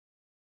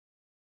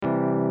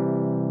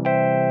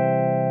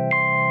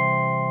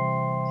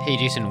Hey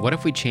Jason, what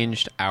if we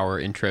changed our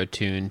intro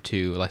tune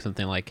to like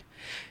something like,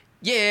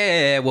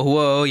 yeah, whoa,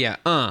 whoa, yeah,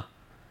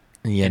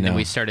 Yeah, and no. then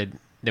we started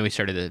doing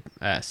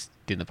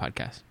the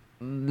podcast.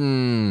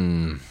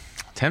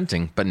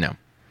 Tempting, but no.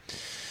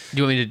 Do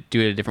you want me to do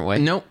it a different way?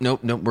 Nope. We're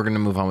going to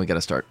move on. We got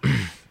to start.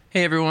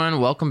 Hey, everyone.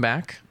 Welcome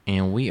back.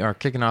 And we are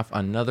kicking off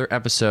another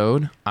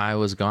episode. I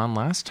was gone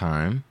last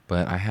time,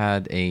 but I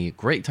had a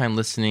great time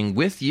listening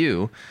with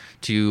you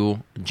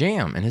to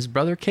Jam and his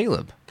brother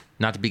Caleb.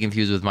 Not to be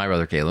confused with my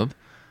brother Caleb.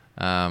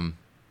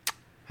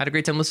 Had a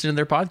great time listening to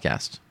their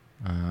podcast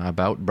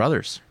about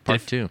brothers,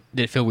 part two.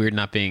 Did it feel weird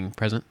not being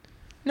present?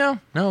 No,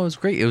 it was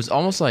great. It was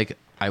almost like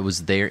I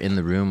was there in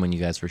the room when you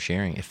guys were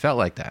sharing. It felt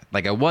like that.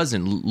 Like I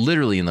wasn't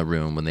literally in the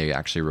room when they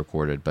actually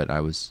recorded, but I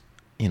was,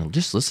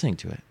 just listening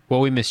to it. Well,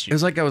 we missed It you.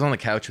 was like I was on the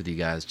couch with you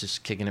guys,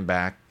 just kicking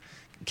back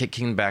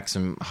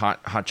some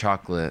hot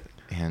chocolate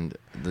and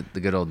the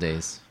good old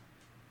days.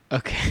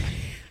 Okay.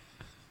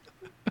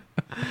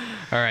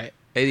 All right.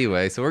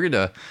 Anyway, so we're going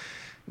to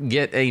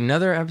get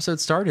another episode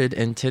started,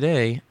 and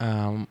today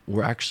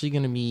we're actually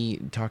going to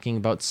be talking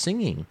about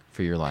singing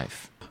for your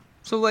life.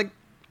 So,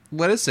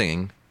 what is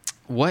singing?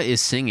 What is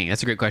singing?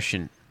 That's a great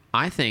question.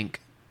 I think,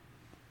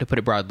 to put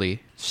it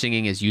broadly,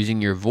 singing is using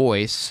your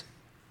voice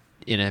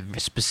in a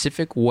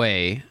specific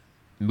way,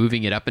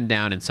 moving it up and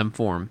down in some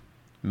form,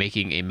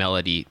 making a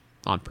melody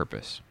on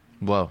purpose.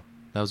 Whoa,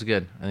 that was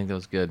good. I think that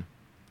was good.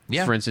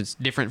 Yeah. For instance,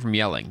 different from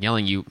yelling.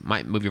 Yelling, you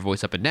might move your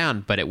voice up and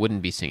down, but it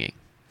wouldn't be singing.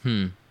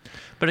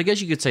 But I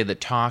guess you could say that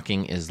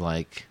talking is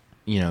like,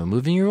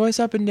 moving your voice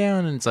up and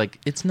down, and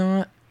it's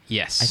not.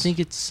 Yes. I think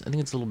it's a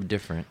little bit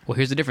different. Well,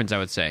 here's the difference, I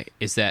would say,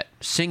 is that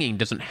singing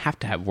doesn't have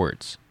to have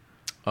words.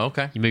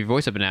 Okay. You move your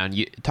voice up and down.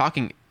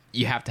 Talking,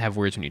 you have to have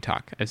words when you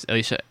talk. At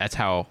least that's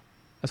what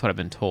I've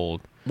been told.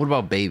 What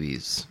about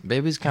babies?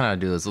 Babies kind of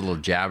do this little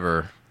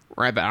jabber.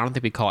 Right, but I don't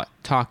think we call it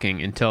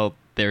talking until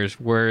there's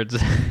words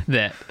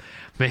that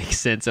make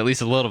sense, at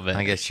least a little bit.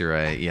 I guess you're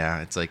right.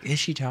 Yeah, it's like, is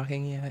she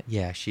talking yet?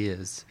 Yeah, she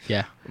is.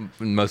 Yeah.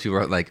 Most people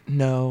are like,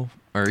 no,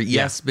 or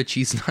yes, but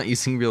she's not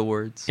using real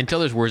words. Until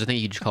there's words, I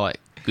think you just call it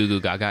goo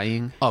goo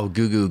gaga-ing. Oh,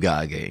 goo goo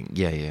gaga.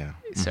 Yeah.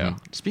 So-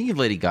 Speaking of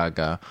Lady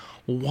Gaga,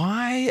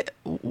 why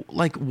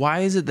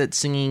is it that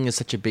singing is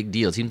such a big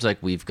deal? It seems like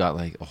we've got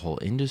like a whole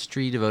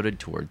industry devoted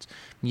towards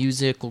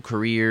musical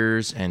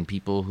careers and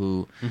people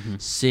who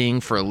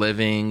sing for a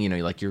living.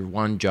 Like your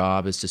one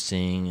job is to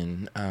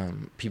sing,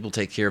 and people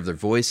take care of their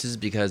voices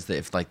because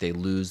if they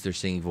lose their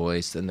singing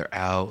voice, then they're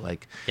out.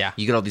 Like, Yeah.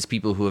 you get all these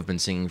people who have been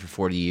singing for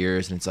 40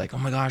 years, and it's like, oh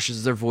my gosh,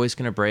 is their voice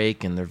gonna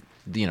break? And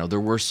they're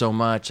worth so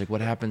much. Like,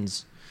 what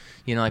happens?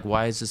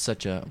 Why is this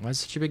such a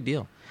big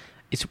deal?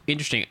 It's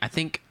interesting. I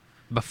think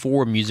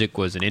before music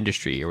was an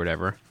industry or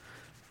whatever,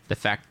 the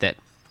fact that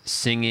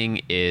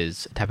singing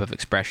is a type of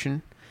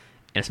expression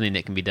and something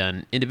that can be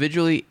done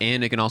individually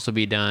and it can also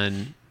be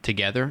done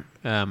together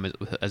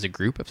as a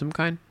group of some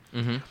kind.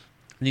 Mm-hmm.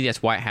 I think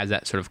that's why it has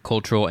that sort of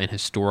cultural and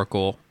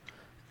historical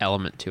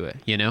element to it,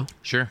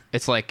 Sure.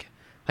 It's like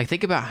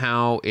think about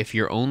how if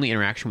your only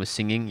interaction with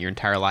singing your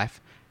entire life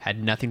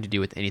had nothing to do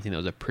with anything that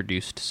was a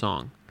produced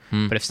song.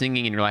 But if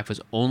singing in your life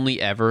was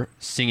only ever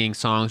singing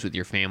songs with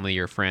your family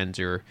or friends,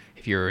 or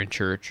if you're in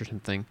church or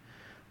something,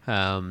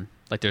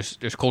 like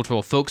there's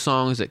cultural folk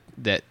songs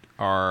that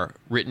are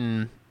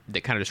written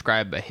that kind of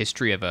describe a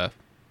history of a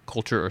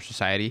culture or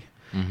society,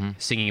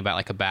 singing about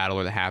like a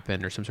battle that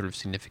happened or some sort of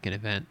significant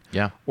event,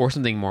 Yeah. or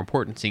something more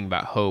important, singing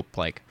about hope,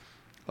 like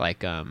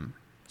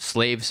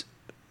slaves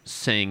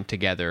sang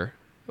together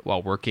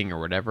while working or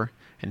whatever.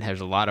 And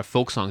there's a lot of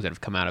folk songs that have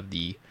come out of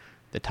the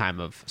time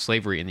of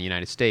slavery in the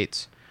United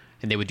States.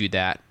 And they would do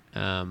that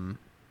in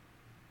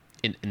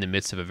the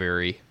midst of a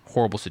very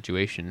horrible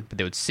situation, but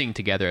they would sing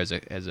together as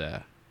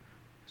a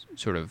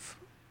sort of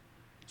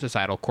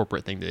societal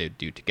corporate thing that they would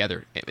do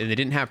together. And they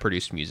didn't have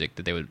produced music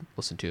that they would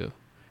listen to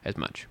as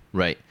much.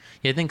 Right.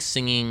 Yeah, I think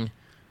singing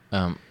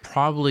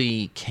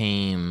probably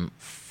came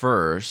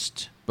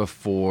first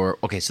before.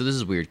 Okay, so this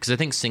is weird because I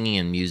think singing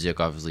and music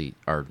obviously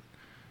are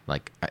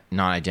like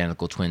not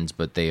identical twins,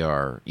 but they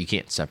are. You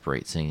can't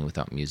separate singing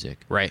without music.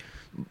 Right.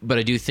 But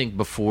I do think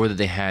before that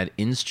they had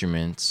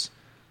instruments,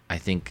 I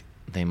think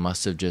they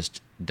must have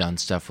just done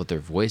stuff with their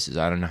voices.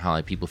 I don't know how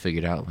people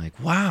figured out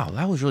wow,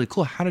 that was really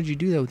cool. How did you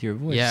do that with your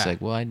voice? Yeah.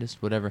 It's well, I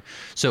just whatever.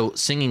 So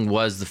singing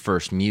was the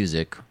first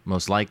music,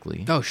 most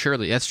likely. Oh,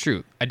 surely. That's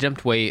true. I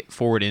jumped way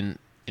forward in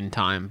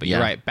time, but Yeah,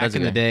 you're right. Back that's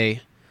in the okay.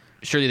 day,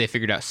 surely they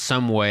figured out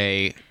some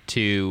way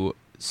to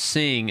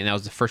sing, and that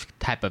was the first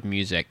type of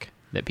music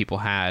that people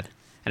had.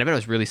 And I bet it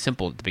was really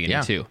simple at the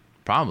beginning, too.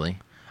 Probably.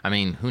 I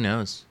mean, who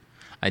knows?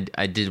 I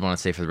did want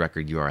to say for the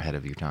record, you are ahead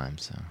of your time,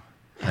 so.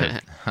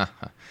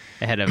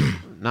 Ahead of,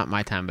 not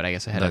my time, but I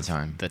guess ahead The of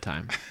time. the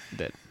time.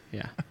 That,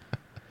 yeah.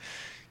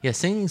 Yeah,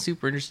 singing is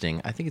super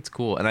interesting. I think it's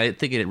cool, and I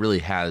think it really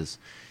has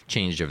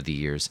changed over the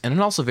years. And it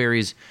also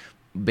varies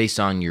based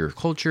on your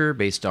culture,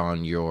 based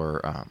on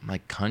your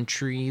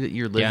country that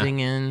you're living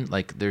in.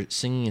 Like,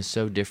 singing is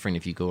so different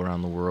if you go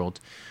around the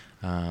world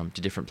to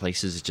different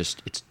places.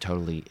 It's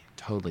totally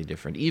totally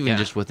different. Even Yeah.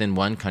 just within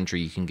one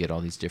country, you can get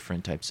all these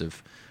different types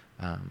of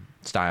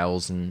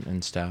styles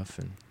and stuff.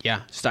 And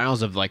Yeah,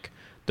 styles of like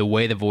the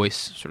way the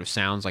voice sort of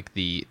sounds, like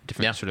the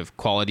different Yeah. sort of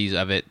qualities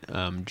of it,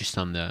 just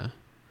on the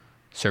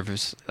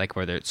surface, like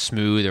whether it's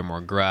smooth or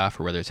more gruff,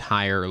 or whether it's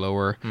higher or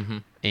lower,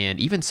 and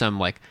even some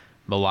like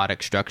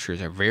melodic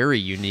structures are very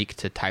unique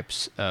to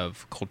types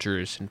of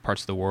cultures and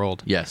parts of the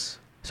world. yes,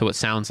 So what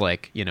sounds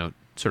like, you know,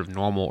 sort of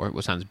normal, or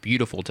what sounds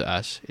beautiful to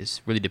us,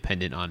 is really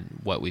dependent on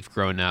what we've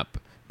grown up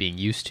being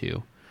used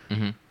to.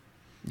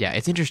 Yeah,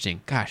 it's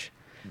interesting. Gosh,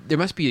 there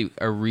must be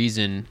a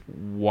reason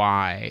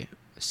why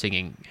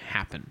singing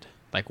happened,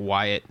 like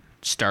why it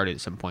started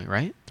at some point,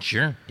 right?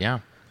 sure, yeah.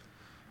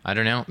 I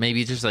don't know.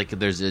 Maybe just like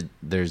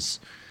there's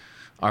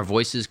our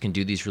voices can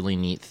do these really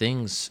neat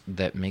things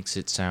that makes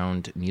it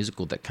sound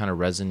musical, that kind of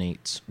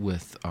resonates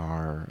with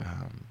our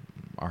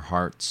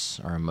hearts,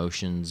 our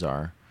emotions,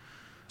 our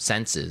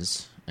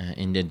senses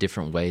in a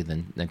different way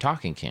than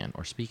talking can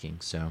or speaking.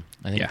 So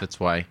I think Yeah. that's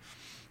why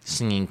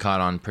singing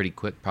caught on pretty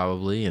quick,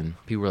 probably, and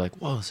people were like,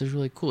 "Whoa, this is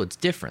really cool. It's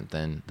different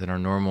than our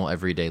normal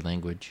everyday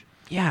language."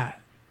 Yeah,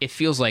 it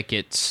feels like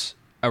it's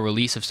a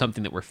release of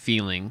something that we're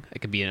feeling. It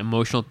could be an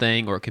emotional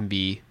thing, or it can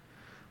be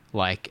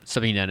like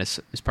something done as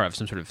part of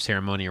some sort of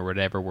ceremony or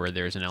whatever, where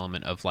there's an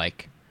element of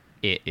like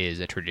it is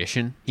a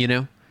tradition, you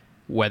know,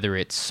 whether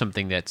it's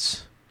something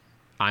that's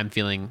I'm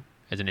feeling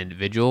as an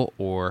individual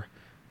or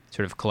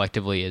sort of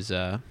collectively as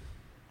a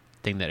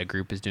thing that a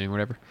group is doing or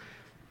whatever.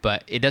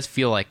 But it does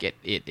feel like it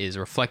is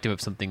reflective of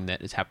something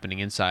that is happening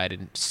inside,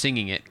 and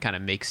singing it kind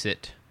of makes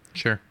it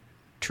Sure.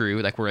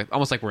 true. Like we're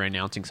almost like we're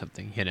announcing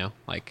something, you know,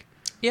 like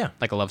Yeah.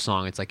 a love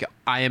song. It's like,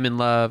 I am in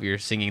love. You're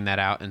singing that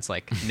out. And it's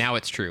like, now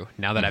it's true.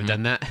 Now that I've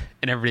done that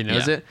and everybody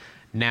knows Yeah. it,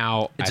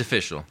 now It's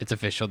official. It's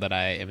official that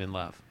I am in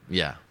love.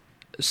 Yeah.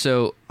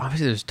 So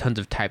obviously there's tons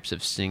of types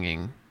of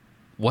singing.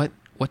 What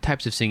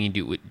types of singing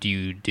do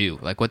you do?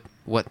 Like what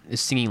is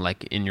singing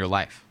like in your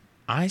life?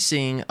 I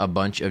sing a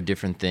bunch of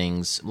different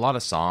things, a lot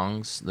of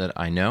songs that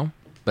I know,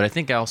 but I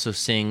think I also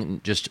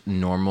sing just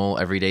normal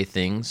everyday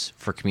things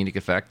for comedic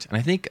effect. And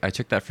I think I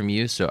took that from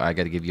you, so I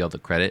got to give you all the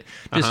credit.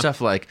 Just stuff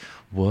like,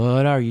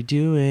 "What are you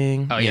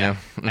doing?" Oh You yeah.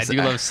 know? I do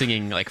love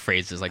singing like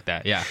phrases like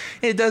that. Yeah.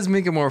 It does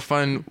make it more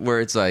fun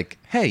where it's like,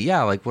 "Hey,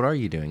 yeah, like what are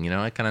you doing?" You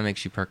know, it kind of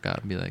makes you perk up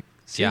and be like,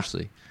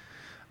 "Seriously."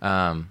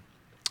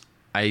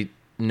 I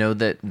know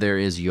that there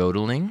is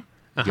yodeling.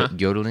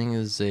 Yodeling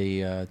is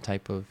a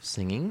type of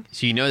singing.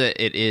 So you know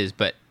that it is,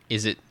 but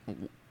is it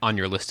on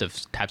your list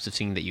of types of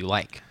singing that you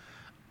like?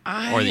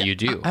 Or that you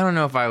do? I don't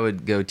know if I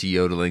would go to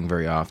yodeling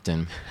very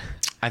often.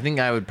 I think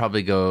I would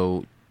probably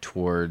go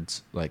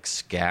towards like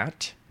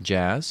scat,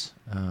 jazz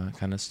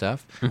kind of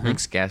stuff. I think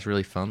scat's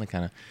really fun. The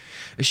kind of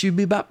it should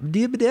be bop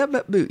dib dab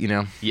bop boo. You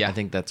know. Yeah. I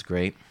think that's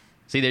great.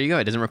 See, there you go.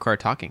 It doesn't require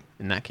talking.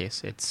 In that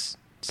case, it's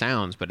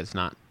sounds, but it's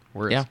not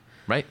words. Yeah.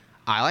 Right.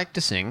 I like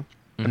to sing.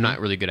 I'm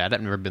not really good at it.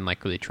 I've never been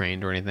like really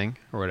trained or anything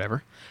or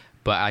whatever.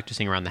 But I like to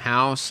sing around the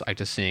house. I like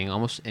to sing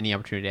almost any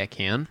opportunity I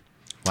can.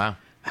 Wow.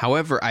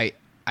 However, I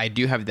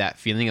do have that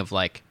feeling of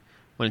like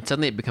when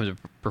suddenly it becomes a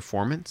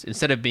performance,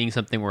 instead of being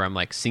something where I'm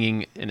like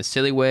singing in a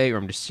silly way or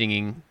I'm just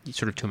singing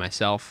sort of to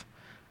myself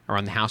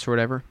around the house or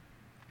whatever.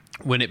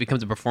 When it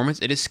becomes a performance,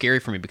 it is scary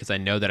for me because I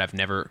know that I've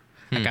never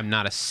like I'm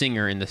not a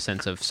singer in the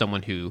sense of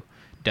someone who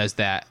does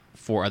that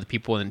for other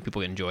people and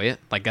people enjoy it.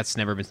 Like that's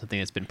never been something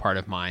that's been part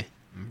of my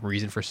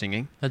reason for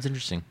singing. That's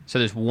interesting. So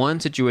there's one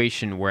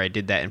situation where I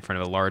did that in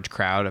front of a large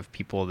crowd of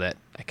people that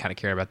I kind of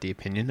care about the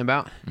opinion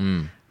about.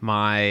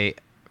 My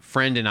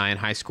friend and I in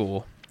high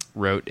school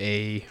wrote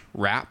a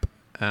rap.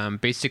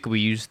 Basically, we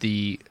used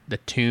the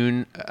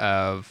tune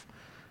of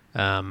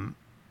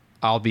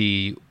 "I'll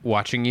Be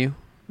Watching You,"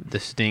 the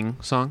Sting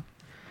song,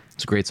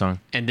 It's a great song.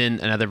 and then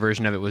another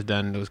version of it was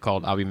done. It was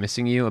called "I'll Be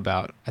Missing You."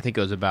 I think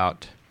it was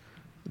about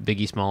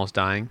Biggie Smalls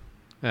dying,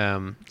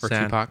 or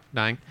Sad. Tupac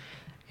dying.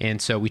 And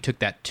so we took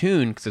that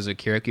tune, because there's a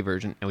karaoke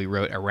version, and we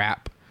wrote a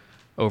rap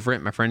over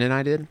it, my friend and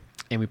I did.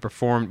 And we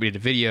did a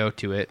video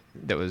to it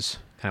that was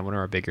kind of one of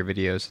our bigger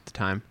videos at the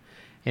time.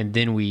 And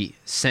then we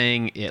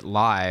sang it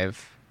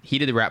live. He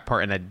did the rap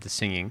part and I did the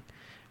singing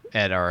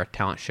at our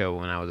talent show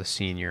when I was a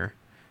senior.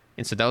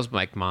 And so that was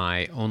like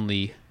my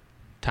only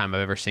time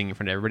I've ever sing in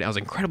front of everybody. I was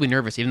incredibly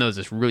nervous, even though it was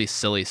this really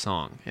silly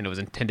song and it was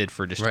intended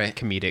for just Right.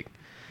 comedic.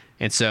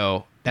 And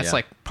so that's Yeah.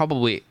 like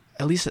probably,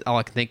 at least all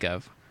I can think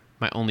of,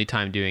 my only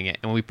time doing it.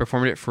 And when we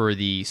performed it for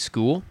the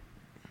school,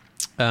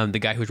 the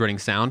guy who was running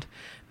sound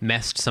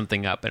messed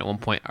something up. And at one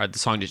point, the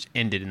song just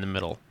ended in the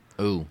middle.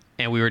 Ooh.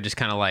 And we were just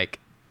kind of like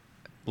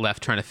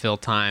left trying to fill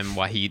time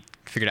while he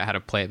figured out how to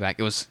play it back.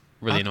 It was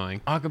really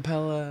annoying.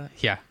 Acapella.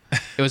 Yeah.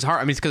 It was hard.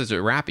 I mean, it's because it's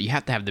a rap, but you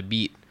have to have the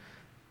beat,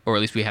 or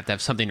at least we have to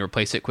have something to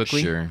replace it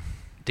quickly Sure.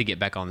 to get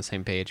back on the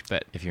same page.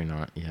 But If you're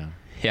not, yeah.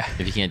 yeah.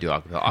 If you can't do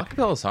acapella,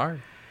 acapella is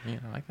hard. Yeah,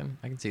 I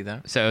can see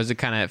that. So it was a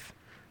kind of,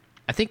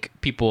 I think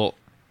people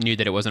knew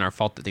that it wasn't our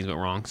fault that things went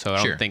wrong. So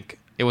I Sure. don't think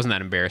it wasn't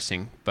that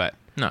embarrassing, but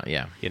No,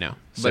 yeah. you know,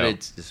 But so,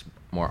 it's just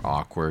more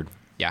awkward.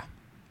 yeah.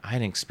 I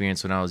had an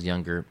experience when I was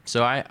younger.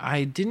 So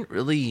I didn't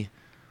really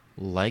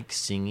like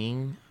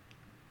singing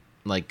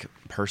like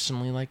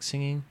personally like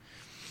singing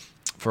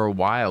for a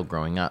while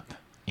growing up,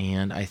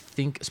 and I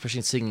think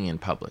especially singing in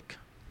public.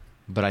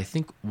 But I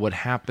think what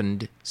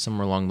happened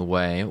somewhere along the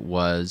way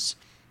was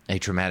a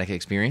traumatic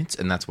experience,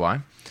 and that's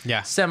why.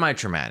 Yeah.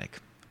 Semi-traumatic.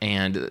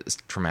 And it's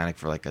traumatic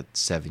for like a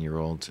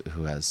 7-year-old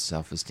who has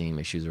self-esteem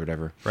issues or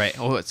whatever. Right.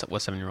 Oh, what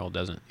 7-year-old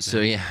doesn't?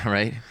 So, yeah,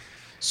 right?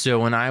 So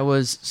when I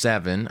was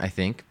 7, I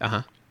think,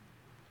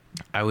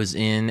 I was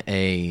in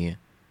a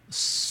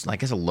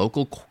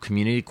local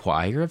community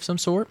choir of some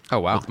sort. Oh,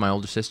 wow. With my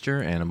older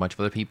sister and a bunch of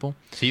other people.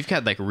 So you've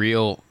got like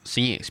real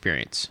singing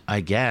experience.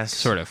 I guess.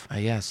 Sort of.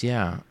 I guess,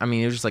 yeah. I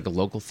mean, it was just like a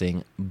local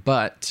thing.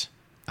 But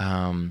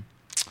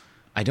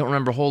I don't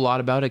remember a whole lot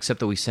about it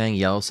except that we sang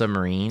Yellow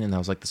Submarine, and that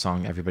was like the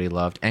song everybody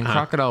loved. And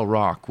Crocodile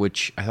Rock,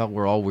 which I thought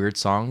were all weird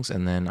songs.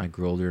 And then I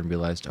grew older and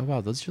realized, oh,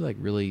 wow, those are like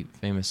really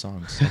famous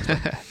songs.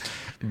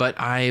 But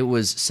I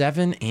was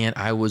 7, and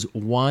I was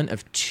one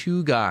of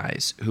 2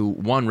 guys who,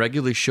 1,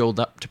 regularly showed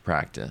up to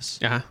practice,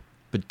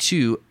 but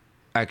 2,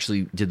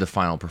 actually did the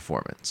final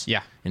performance.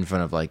 Yeah. In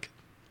front of like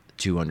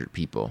 200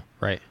 people.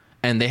 Right.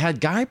 And they had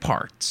guy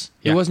parts.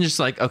 Yeah. It wasn't just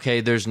like, okay,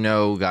 there's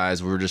no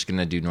guys, we're just going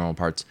to do normal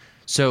parts.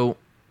 So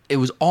it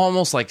was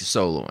almost like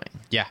soloing.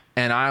 Yeah.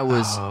 And I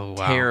was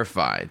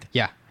terrified.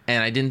 Yeah.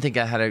 And I didn't think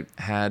I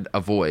had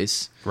a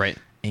voice. Right.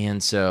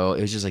 And so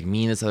it was just like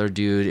me and this other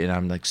dude, and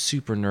I'm like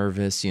super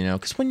nervous, you know,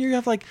 because when you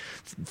have like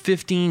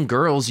 15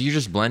 girls, you're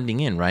just blending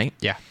in, right?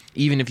 Yeah.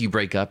 Even if you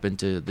break up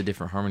into the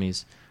different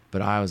harmonies.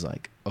 But I was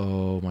like,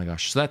 oh my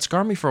gosh. So that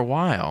scarred me for a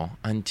while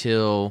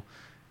until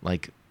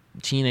like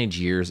teenage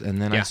years,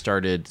 and then I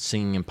started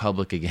singing in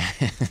public again.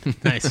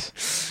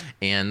 Nice.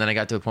 And then I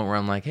got to a point where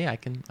I'm like, hey, I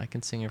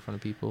can sing in front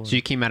of people. So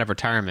you came out of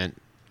retirement.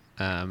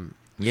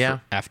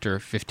 After a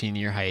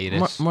 15-year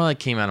hiatus. More like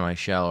came out of my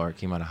shell, or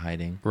came out of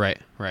hiding. Right.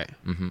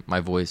 My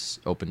voice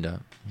opened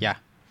up. Yeah.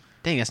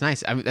 Dang, that's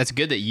nice. I mean, that's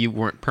good that you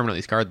weren't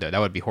permanently scarred, though. That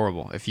would be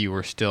horrible if you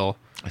were still...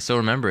 I still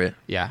remember it.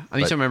 Yeah. I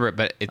mean, you still remember it,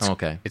 but it's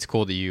okay. It's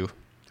cool that you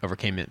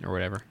overcame it or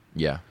whatever.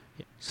 Yeah.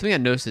 Something I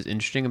noticed is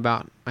interesting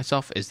about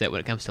myself is that when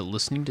it comes to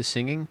listening to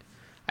singing,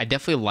 I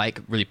definitely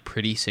like really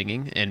pretty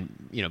singing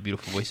and,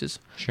 beautiful voices.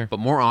 Sure. But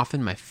more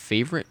often, my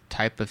favorite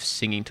type of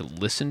singing to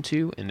listen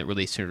to, and that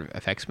really sort of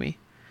affects me,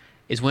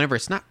 is whenever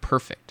it's not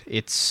perfect.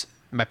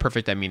 By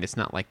perfect, I mean it's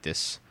not like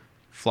this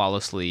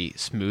flawlessly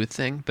smooth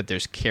thing, but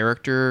there's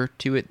character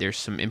to it. There's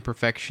some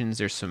imperfections.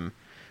 There's some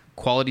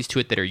qualities to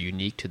it that are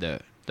unique to the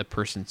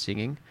person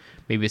singing.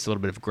 Maybe it's a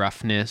little bit of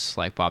gruffness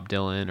like Bob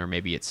Dylan, or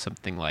maybe it's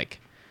something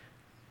like,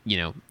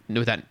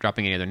 without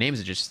dropping any other names,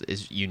 it just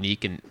is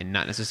unique and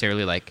not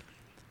necessarily like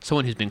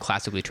someone who's been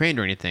classically trained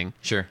or anything.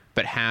 Sure.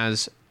 But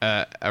has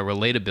a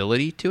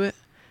relatability to it.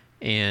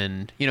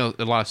 And,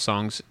 a lot of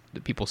songs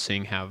that people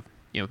sing have,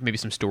 maybe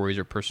some stories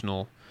or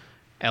personal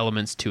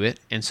elements to it.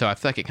 And so I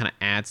feel like it kind of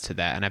adds to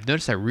that. And I've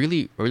noticed I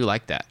really, really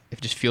like that.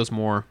 It just feels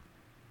more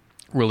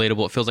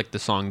relatable. It feels like the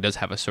song does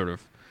have a sort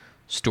of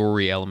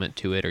story element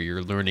to it, or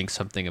you're learning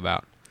something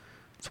about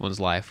someone's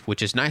life,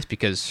 which is nice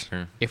because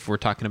if we're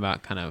talking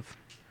about kind of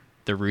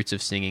the roots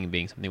of singing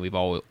being something we've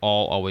all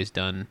always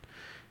done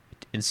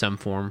in some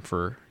form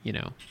for,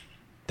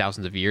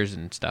 thousands of years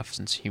and stuff,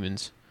 since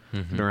humans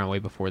have been around way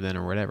before then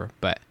or whatever.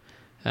 But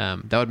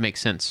that would make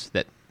sense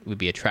that we'd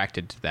be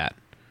attracted to that.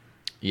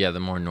 Yeah, the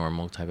more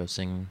normal type of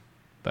singing.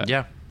 But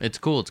yeah, it's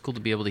cool. It's cool to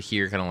be able to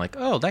hear kind of like,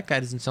 oh, that guy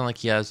doesn't sound like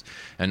he has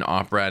an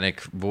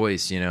operatic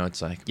voice,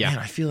 It's like, man,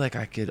 I feel like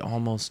I could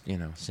almost,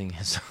 sing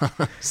his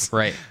songs.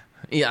 Right.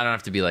 Yeah, I don't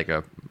have to be like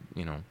a,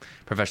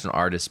 professional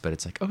artist, but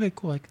it's like, okay,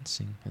 cool, I can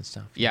sing his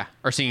stuff. Yeah,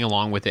 or singing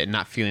along with it and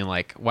not feeling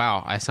like,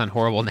 wow, I sound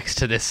horrible next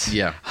to this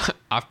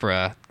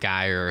opera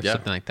guy or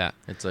something like that.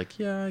 It's like,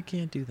 yeah, I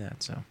can't do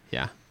that, so.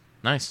 Yeah.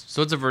 Nice.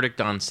 So what's a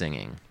verdict on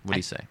singing? What do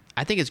you say?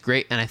 I think it's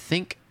great, and I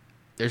think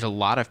there's a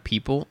lot of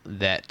people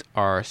that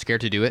are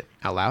scared to do it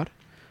out loud.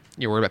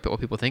 You're worried about what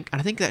people think, and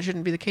I think that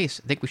shouldn't be the case.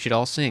 I think we should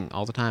all sing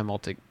all the time, all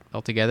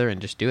together,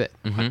 and just do it.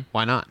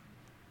 Why not?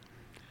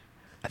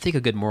 I think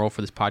a good moral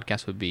for this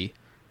podcast would be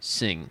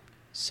sing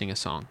a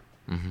song.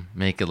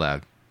 Make it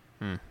loud.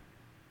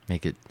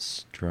 Make it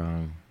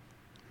strong.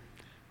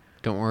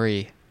 Don't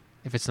worry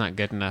if it's not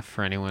good enough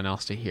for anyone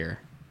else to hear.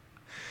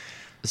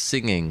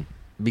 Singing,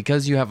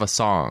 because you have a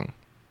song.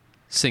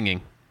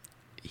 Singing.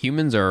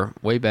 Humans are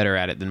way better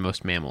at it than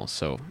most mammals,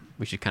 so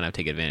we should kind of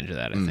take advantage of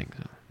that, I think.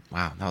 So.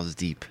 Wow, that was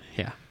deep.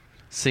 Yeah.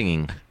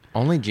 Singing.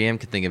 Only Jam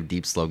can think of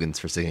deep slogans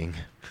for singing.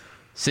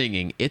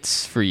 Singing,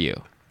 it's for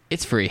you.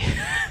 It's free.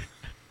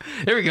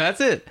 There we go,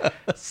 that's it.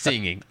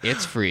 Singing,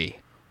 it's free.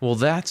 Well,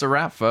 that's a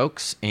wrap,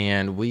 folks,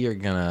 and we are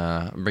going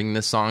to bring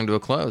this song to a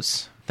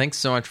close. Thanks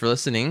so much for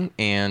listening,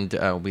 and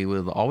we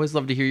would always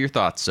love to hear your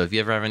thoughts. So if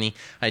you ever have any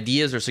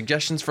ideas or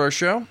suggestions for our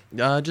show,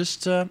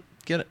 just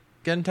get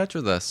in touch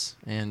with us.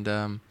 And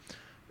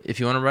if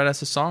you want to write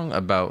us a song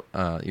about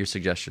your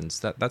suggestions,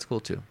 that's cool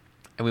too.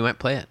 And we might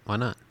play it. Why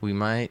not? We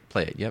might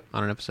play it, yep.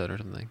 On an episode or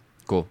something.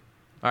 Cool.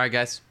 All right,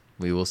 guys.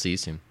 We will see you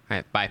soon. All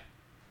right, bye.